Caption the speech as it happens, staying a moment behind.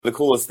The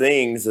coolest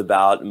things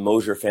about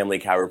Mosier Family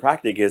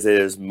Chiropractic is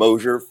it is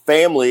Mosier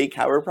Family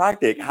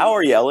Chiropractic. How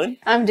are you, Ellen?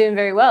 I'm doing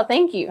very well,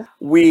 thank you.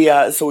 We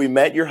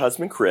met your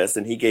husband, Chris,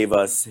 and he gave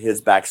us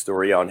his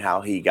backstory on how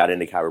he got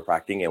into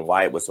chiropractic and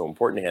why it was so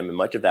important to him. And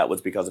much of that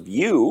was because of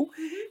you.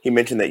 He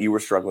mentioned that you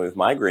were struggling with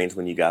migraines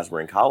when you guys were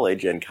in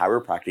college, and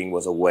chiropractic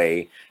was a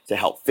way to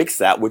help fix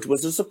that, which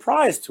was a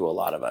surprise to a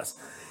lot of us.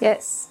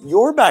 Yes.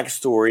 Your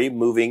backstory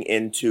moving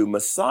into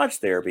massage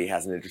therapy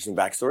has an interesting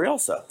backstory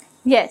also.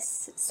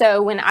 Yes. So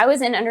when I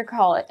was in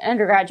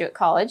undergraduate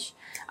college,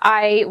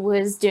 I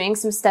was doing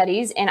some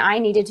studies and I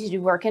needed to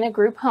work in a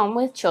group home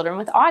with children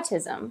with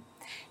autism.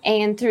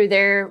 And through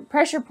their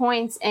pressure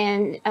points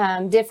and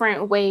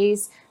different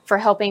ways for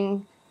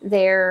helping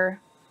their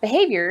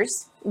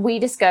behaviors, we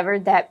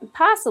discovered that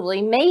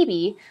possibly,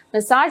 maybe,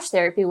 massage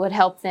therapy would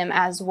help them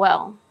as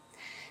well.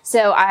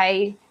 So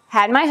I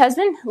had my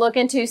husband look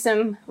into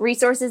some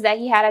resources that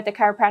he had at the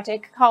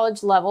chiropractic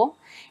college level,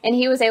 and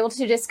he was able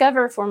to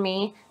discover for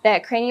me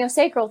that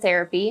craniosacral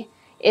therapy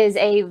is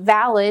a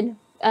valid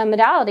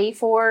modality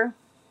for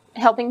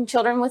helping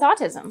children with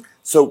autism.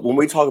 So when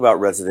we talk about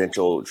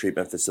residential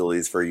treatment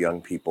facilities for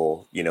young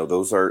people,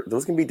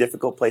 those can be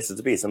difficult places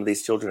to be. Some of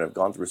these children have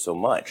gone through so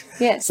much.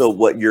 Yes. So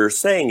what you're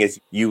saying is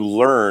you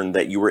learned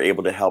that you were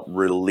able to help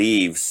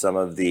relieve some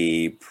of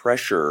the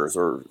pressures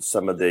or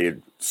some of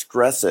the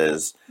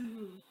stresses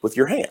with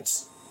your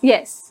hands.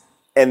 Yes.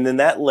 And then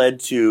that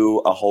led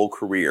to a whole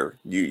career.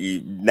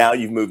 Now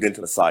you've moved into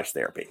massage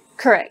therapy.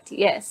 Correct.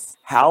 Yes.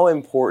 How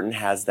important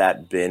has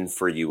that been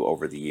for you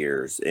over the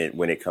years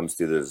when it comes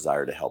to the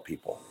desire to help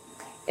people?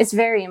 It's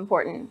very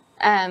important.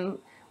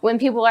 When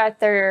people are at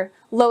their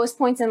lowest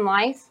points in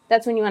life,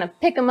 that's when you want to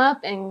pick them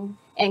up and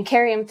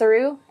carry them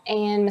through.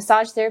 And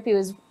massage therapy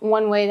was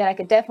one way that I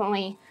could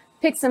definitely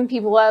pick some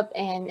people up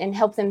and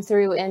help them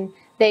through. And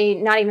they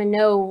not even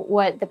know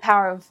what the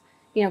power of,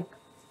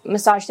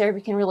 massage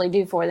therapy can really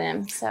do for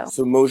them.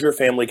 So Mosier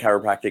Family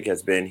Chiropractic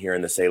has been here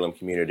in the Salem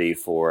community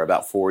for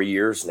about 4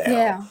 years now.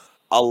 Yeah.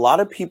 A lot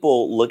of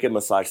people look at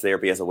massage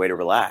therapy as a way to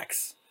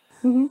relax,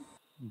 Mm-hmm.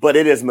 but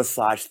it is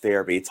massage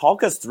therapy.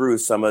 Talk us through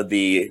some of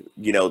the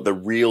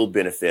real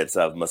benefits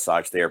of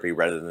massage therapy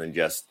rather than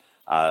just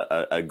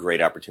a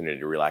great opportunity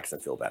to relax and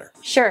feel better.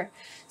 Sure.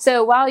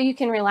 So while you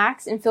can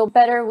relax and feel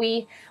better,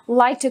 we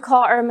like to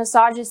call our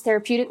massages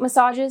therapeutic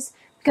massages,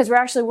 because we're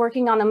actually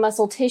working on the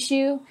muscle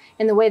tissue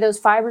and the way those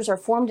fibers are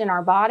formed in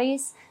our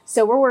bodies.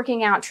 So we're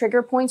working out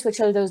trigger points,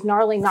 which are those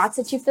gnarly knots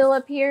that you feel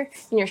up here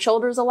in your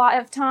shoulders a lot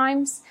of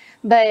times.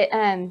 But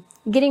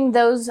getting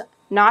those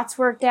knots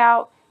worked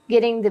out,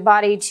 getting the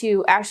body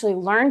to actually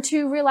learn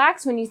to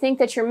relax. When you think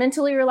that you're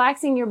mentally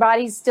relaxing, your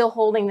body's still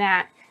holding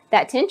that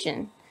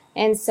tension.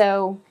 And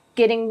so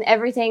getting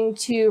everything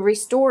to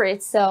restore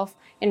itself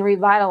and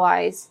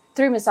revitalize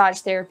through massage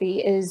therapy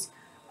is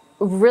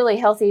really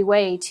healthy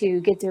way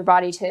to get your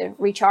body to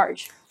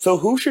recharge. So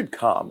who should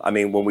come? I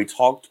mean, when we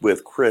talked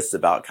with Chris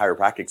about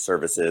chiropractic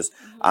services,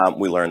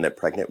 we learned that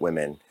pregnant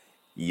women,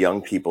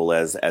 young people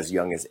as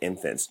young as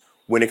infants,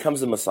 when it comes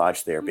to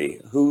massage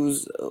therapy,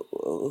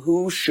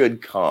 who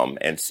should come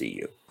and see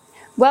you?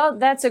 Well,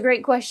 that's a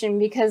great question,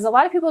 because a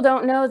lot of people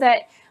don't know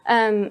that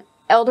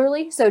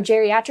elderly, so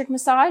geriatric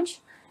massage,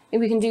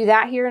 and we can do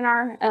that here in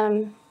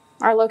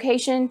our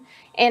location,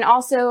 and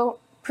also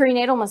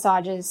prenatal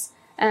massages.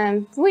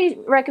 We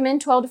recommend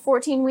 12 to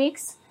 14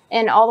 weeks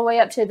and all the way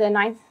up to the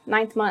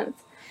ninth month.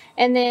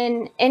 And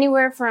then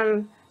anywhere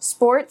from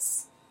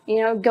sports,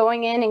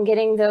 going in and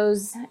getting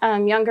those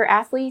younger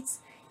athletes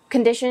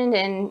conditioned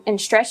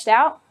and stretched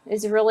out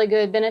is a really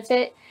good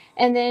benefit.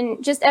 And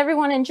then just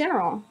everyone in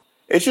general.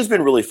 It's just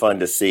been really fun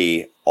to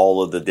see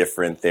all of the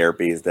different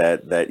therapies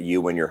that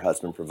you and your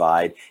husband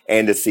provide,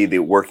 and to see the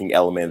working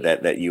element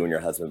that you and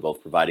your husband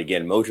both provide.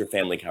 Again, Mosier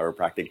Family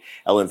Chiropractic.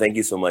 Ellen, thank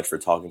you so much for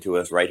talking to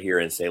us right here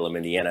in Salem,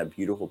 Indiana. A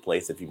beautiful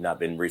place if you've not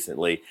been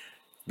recently.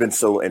 Been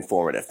so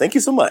informative. Thank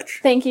you so much.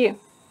 Thank you.